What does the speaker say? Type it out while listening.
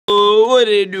What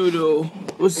it do, though?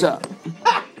 What's up?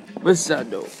 What's up,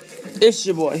 though? It's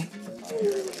your boy.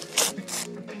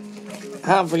 I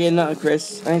don't forget nothing,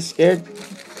 Chris. I ain't scared.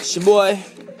 It's your boy.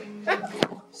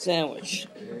 Sandwich.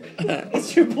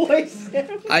 It's your boy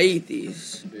sandwich. I eat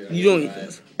these. You don't eat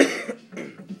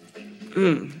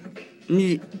those.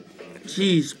 Meat,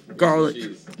 cheese,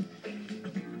 garlic,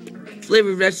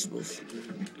 flavored vegetables.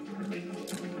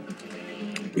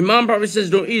 Your mom probably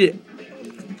says don't eat it.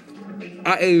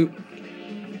 I ate it.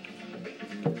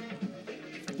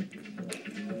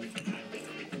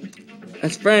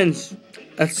 That's friends.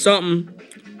 That's something. I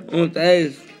don't know what that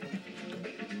is.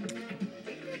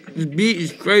 This beat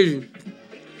is crazy.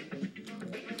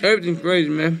 Everything's crazy,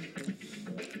 man.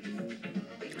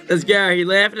 This guy, he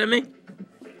laughing at me?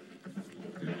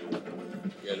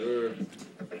 Yeah, dude.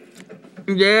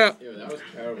 Yeah. Yo, that was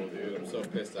terrible, dude. I'm so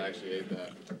pissed I actually ate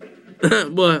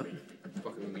that. What?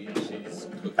 Fucking meat and cheese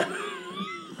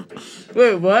cookie.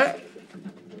 Wait, what?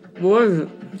 What was it?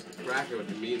 Cracker with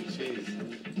the meat and cheese.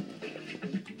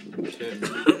 Shit.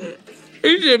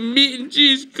 It's a meat and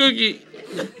cheese cookie.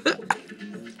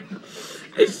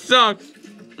 It sucks.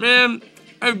 Man,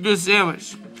 that's a good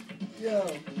sandwich. Yo,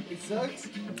 it sucks?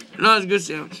 No, it's a good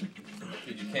sandwich.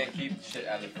 Dude, you can't keep the shit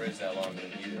out of the fridge that long and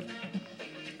eat it.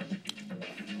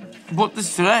 I bought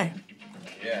this today.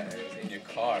 Yeah, it was in your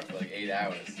car for like 8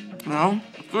 hours. No?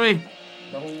 3.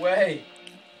 No way!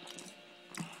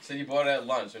 So you bought it at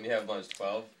lunch. When you have lunch,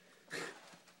 12?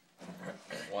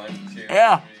 1, 2,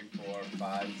 Yeah. 3, 4,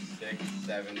 5, 6,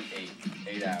 7, 8.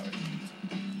 8 hours.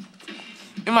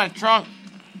 In my trunk.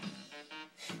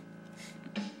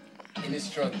 In his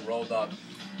trunk, rolled up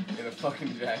in a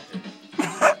fucking jacket.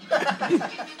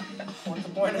 What's the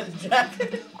point of the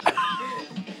jacket?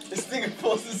 This thing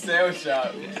pulls the sandwich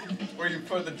out where you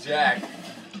put the jack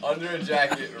under a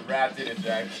jacket, wrapped in a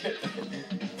jacket.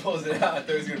 Pulls it out. I thought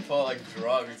he was gonna pull like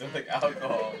drugs or like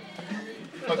alcohol.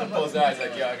 Fucking pulls it out. He's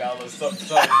like, yo, I got a little something,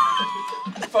 something.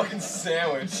 Fucking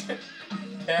sandwich.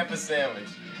 Half a sandwich.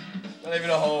 Not even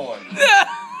a whole one.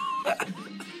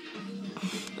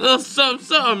 Little something,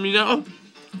 something, you know?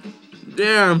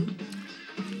 Damn.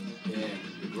 Yeah,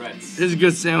 regrets. It's a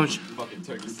good sandwich. Fucking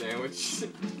turkey sandwich.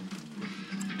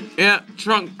 Yeah,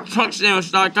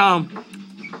 trunksandwich.com.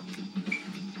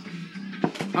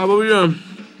 What we doing?